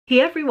Hey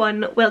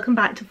everyone, welcome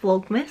back to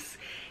Vlogmas.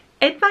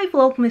 In my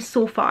Vlogmas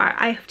so far,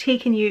 I have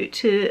taken you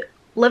to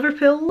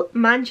Liverpool,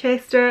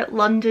 Manchester,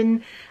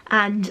 London,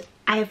 and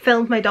I have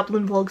filmed my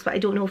Dublin vlogs, but I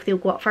don't know if they'll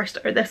go up first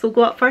or this will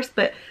go up first,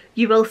 but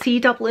you will see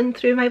Dublin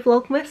through my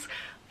Vlogmas.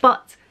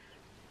 But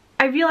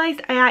I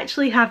realised I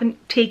actually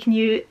haven't taken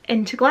you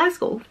into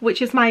Glasgow,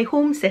 which is my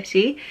home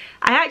city.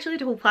 I actually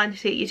had a whole plan to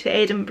take you to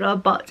Edinburgh,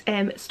 but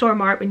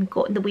Storm Arwen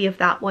got in the way of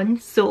that one,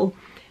 so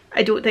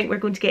I don't think we're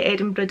going to get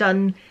Edinburgh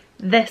done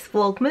this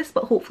Vlogmas,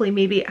 but hopefully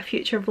maybe a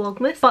future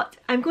Vlogmas. But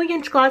I'm going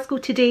into Glasgow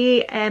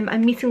today.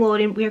 I'm meeting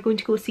Lauren. We are going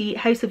to go see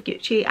House of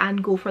Gucci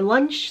and go for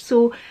lunch,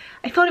 so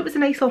I thought it was a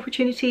nice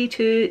opportunity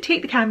to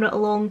take the camera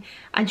along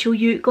and show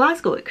you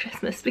Glasgow at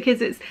Christmas,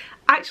 because it's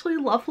actually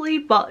lovely,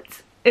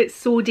 but it's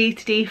so day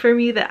to day for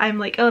me that I'm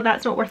like, oh,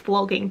 that's not worth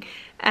vlogging.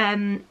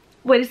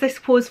 Whereas I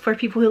suppose for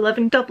people who live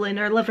in Dublin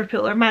or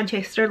Liverpool or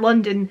Manchester,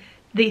 London,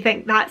 they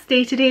think that's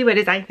day to day,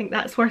 whereas I think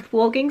that's worth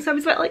vlogging. So I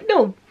was a bit like,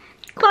 no,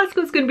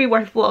 Glasgow's going to be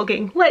worth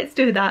vlogging, let's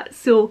do that.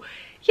 So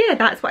yeah,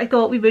 that's what I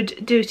thought we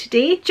would do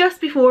today. Just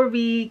before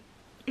we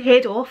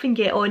head off and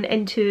get on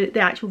into the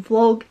actual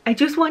vlog, I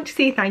just want to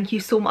say thank you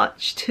so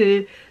much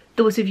to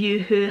those of you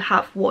who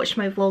have watched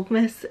my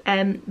Vlogmas.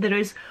 There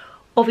is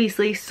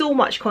obviously so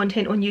much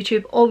content on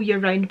YouTube all year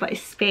round, but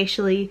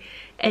especially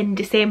in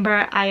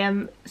December. I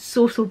am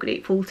so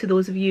grateful to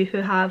those of you who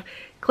have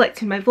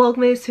clicked in my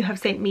Vlogmas, who have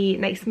sent me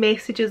nice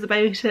messages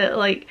about it.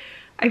 Like,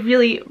 I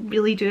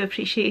really do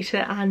appreciate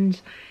it,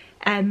 and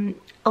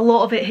a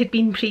lot of it had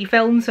been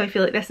pre-filmed, so I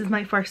feel like this is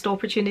my first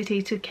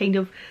opportunity to kind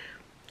of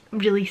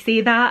really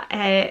say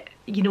that,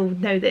 you know,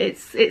 now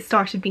that it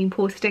started being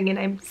posting and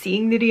I'm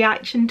seeing the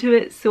reaction to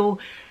it. So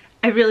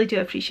I really do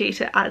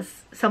appreciate it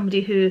as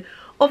somebody who,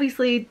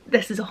 obviously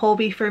this is a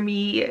hobby for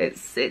me,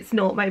 it's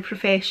not my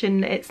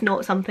profession, it's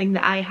not something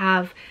that I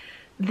have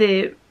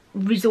the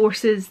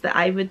resources that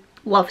I would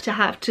love to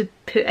have to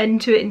put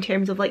into it in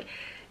terms of like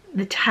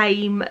the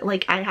time.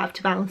 Like, I have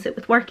to balance it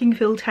with working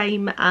full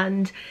time,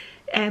 and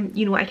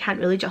you know, I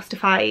can't really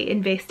justify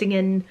investing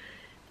in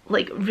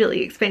like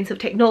really expensive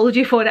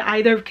technology for it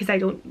either, because I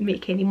don't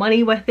make any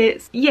money with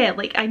it. Yeah,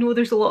 like, I know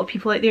there's a lot of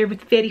people out there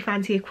with very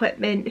fancy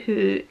equipment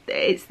who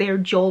it's their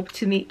job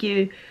to make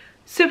you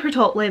super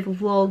top level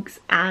vlogs,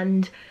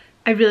 and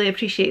I really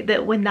appreciate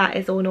that when that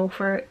is on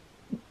offer,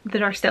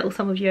 there are still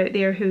some of you out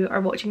there who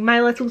are watching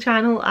my little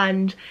channel,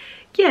 and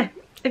yeah,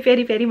 I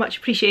very much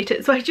appreciate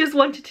it. So I just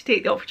wanted to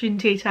take the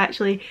opportunity to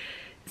actually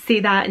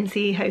say that and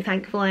say how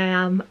thankful I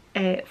am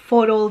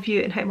for all of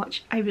you and how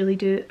much I really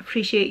do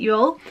appreciate you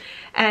all.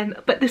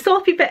 But the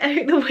soppy bit out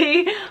of the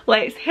way,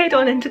 let's head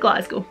on into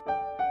Glasgow.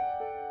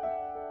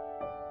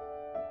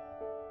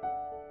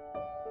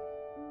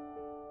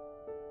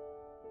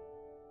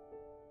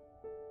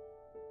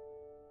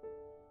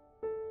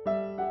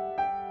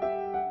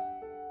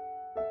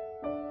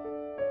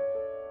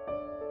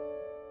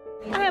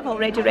 I have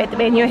already read the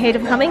menu ahead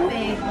of coming.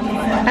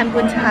 I'm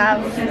going to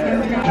have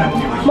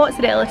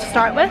mozzarella to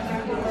start with,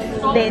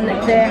 then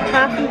the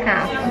half and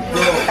half,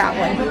 that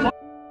one.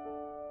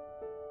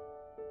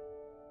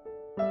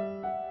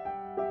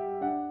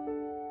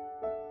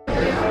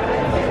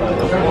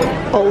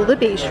 All the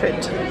beige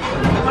food.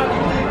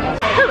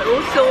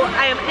 Hello, so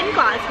I am in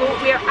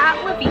Glasgow. We are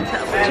at lovey,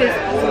 which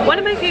is one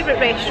of my favourite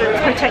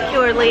restaurants,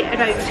 particularly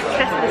around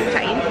Christmas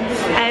time.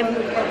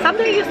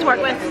 Somebody I used to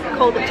work with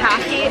called it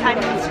tacky, and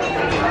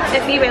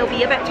it may well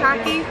be a bit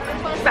tacky,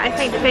 but I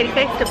find it very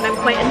festive and I'm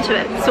quite into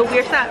it. So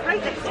we're sat right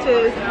next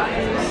to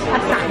a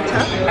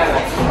Santa.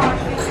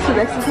 So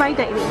this is my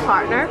dining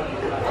partner,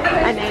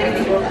 and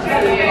then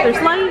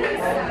there's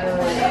lights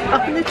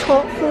up in the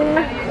top there.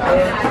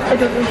 I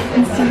don't know if you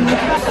can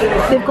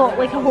see. They've got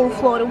like a whole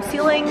floral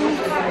ceiling.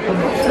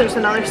 There's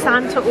another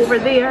Santa over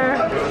there.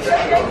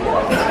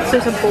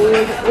 There's a bowl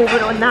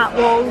over on that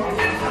wall.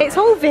 It's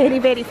all very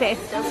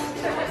festive.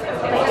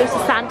 Like, there's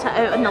a Santa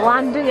out on the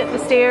landing at the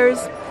stairs.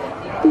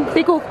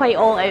 They go quite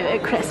all out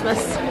at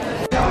Christmas.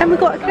 And we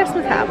got a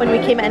Christmas hat when we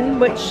came in,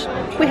 which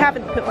we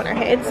haven't put on our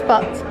heads,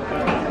 but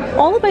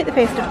all about the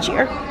festive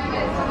cheer.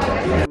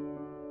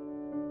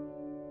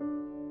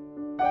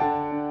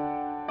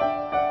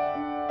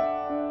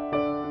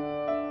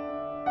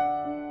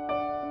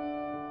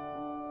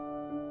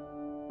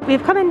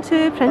 We've come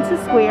into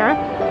Princess Square,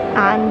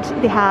 and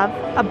they have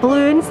a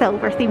blue and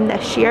silver theme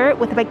this year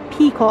with a big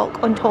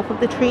peacock on top of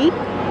the tree.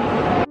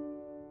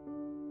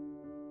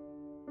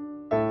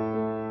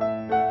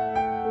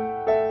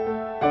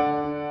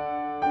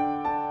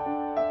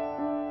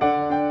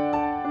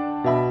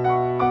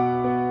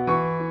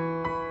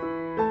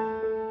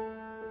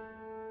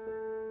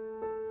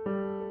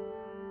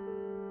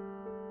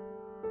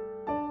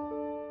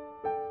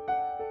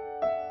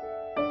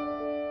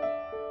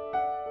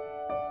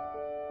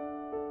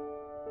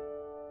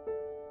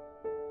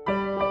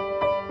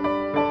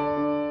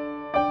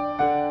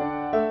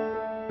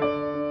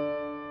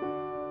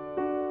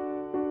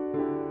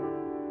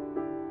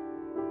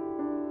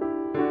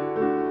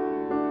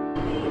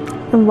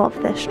 I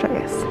love this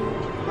dress.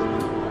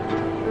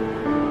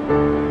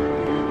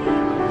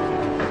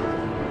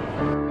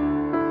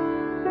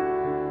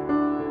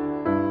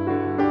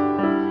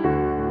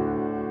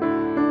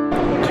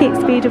 Kate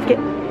Spade have got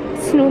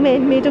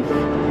snowmen made of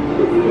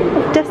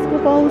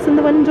disco balls in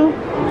the window.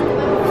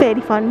 Very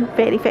fun,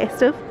 very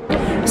festive.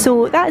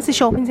 So that is the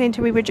shopping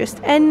centre we were just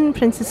in,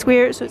 Princess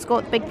Square. So it's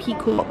got the big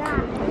peacock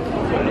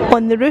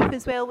on the roof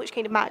as well, which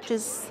kind of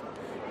matches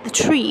the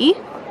tree.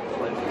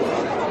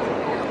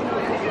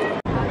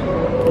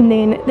 And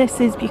then this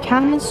is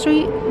Buchanan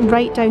Street.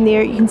 Right down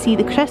there you can see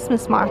the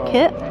Christmas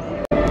market.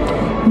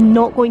 I'm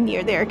not going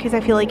near there because I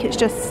feel like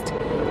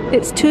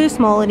it's too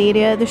small an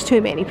area, there's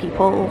too many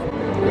people.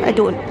 I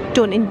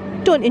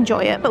don't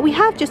enjoy it. But we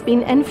have just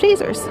been in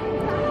Fraser's,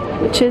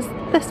 which is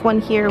this one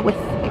here with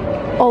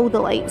all the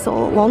lights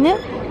all along it.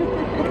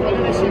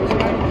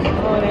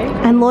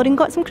 And Lauren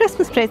got some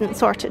Christmas presents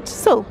sorted.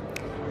 So,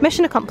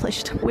 mission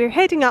accomplished. We're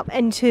heading up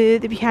into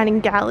the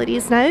Buchanan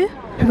Galleries now.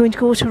 We're going to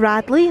go to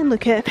Radley and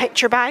look at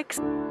picture bags.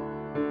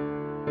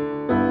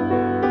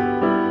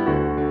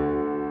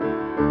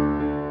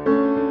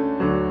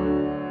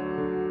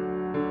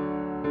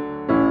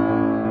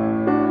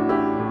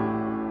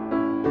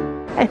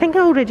 I think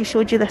I already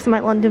showed you this in my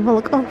London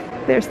vlog. Oh,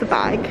 there's the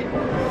bag.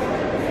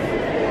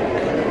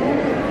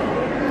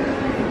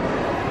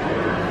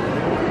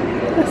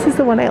 This is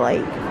the one I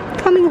like.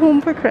 Coming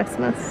home for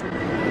Christmas.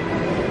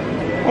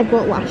 I've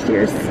got last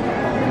year's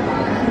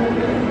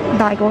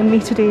bag on me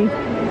today,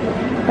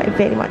 but I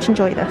very much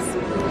enjoy this.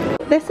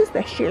 This is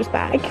this year's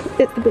bag.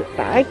 It's the book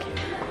bag.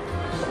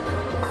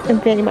 I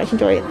very much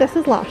enjoy it. This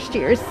is last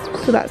year's,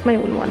 so that's my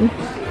own one.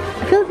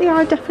 I feel like they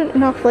are different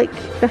enough, like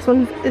this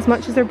one, as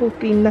much as they're both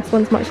green, this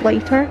one's much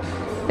lighter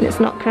and it's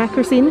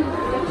nutcracker scene.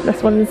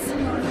 This one's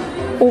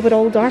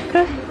overall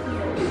darker.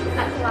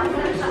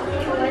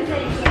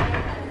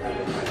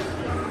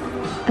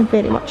 I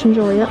very much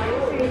enjoy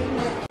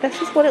it.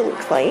 This is what it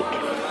looks like,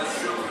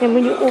 and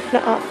when you open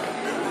it up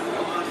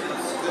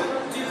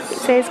it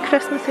says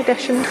Christmas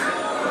edition.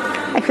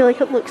 I feel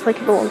like it looks like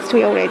it belongs to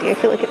me already. I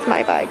feel like it's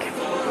my bag.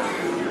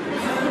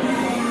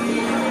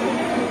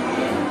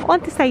 On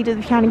the side of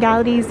the Buchanan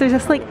Galleries there's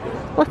this like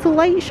little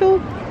light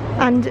show,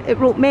 and it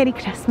wrote Merry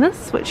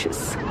Christmas, which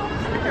is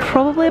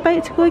probably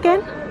about to go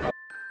again.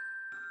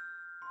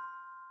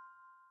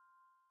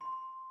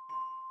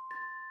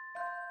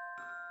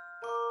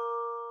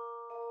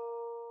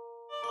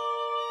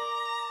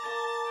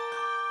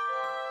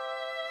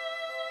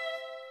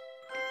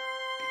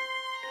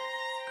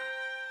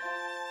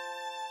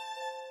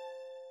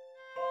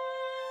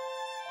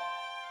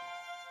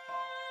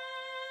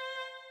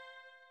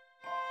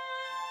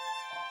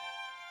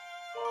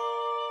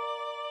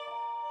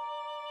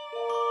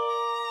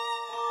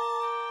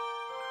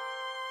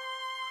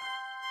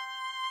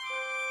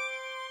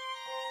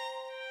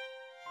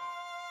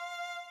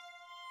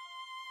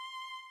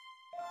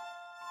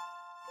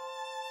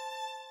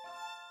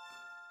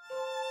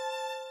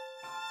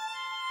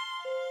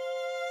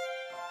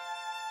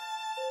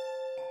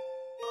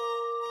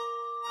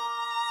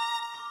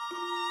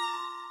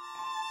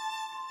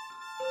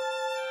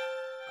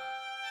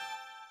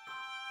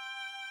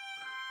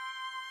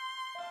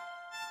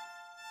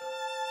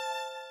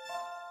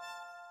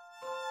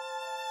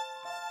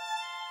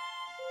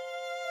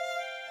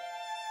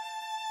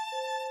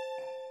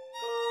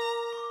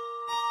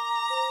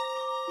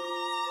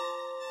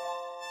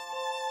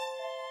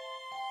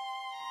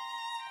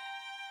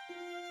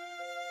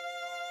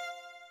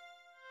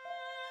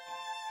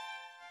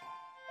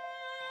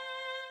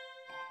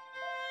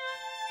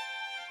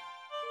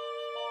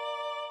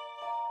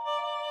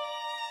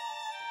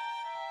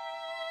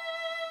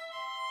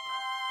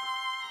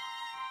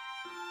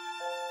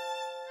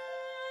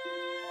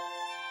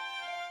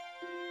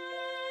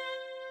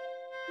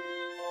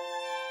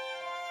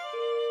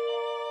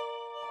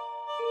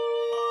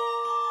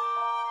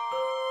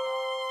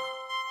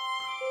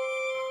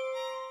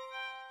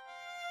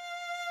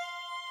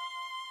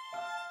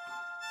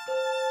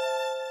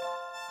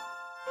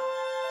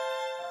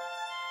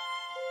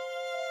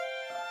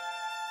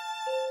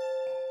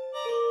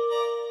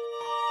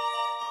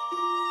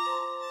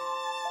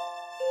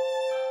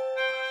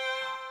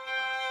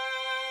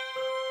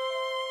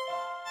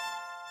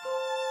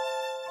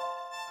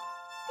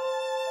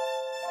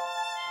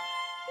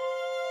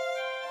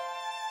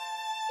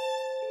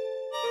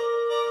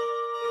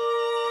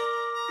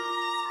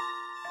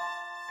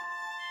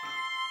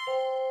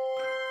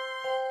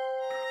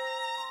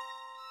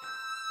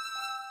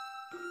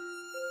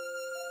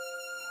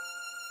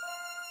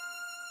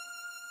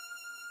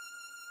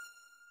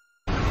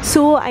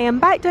 So I am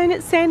back down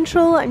at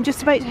Central. I'm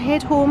just about to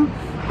head home,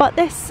 but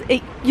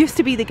it used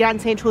to be the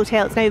Grand Central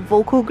Hotel, it's now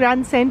Vocal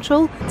Grand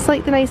Central. It's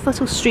like the nice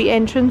little street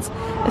entrance.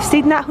 I've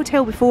stayed in that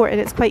hotel before and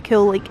it's quite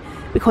cool, like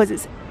because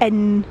it's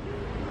in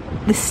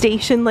the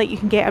station, like you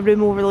can get a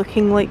room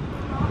overlooking like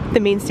the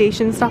main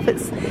station and stuff.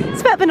 It's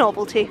a bit of a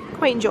novelty,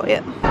 quite enjoy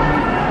it.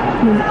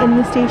 And in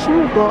the station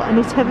we've got a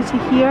nativity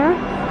here.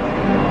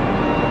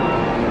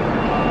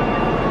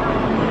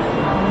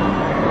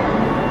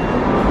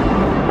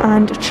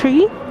 And a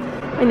tree.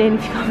 And then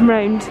if you come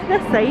round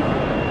this side,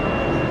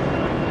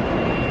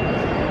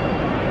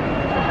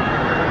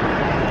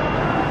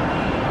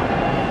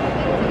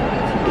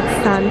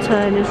 Santa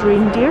and his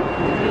reindeer.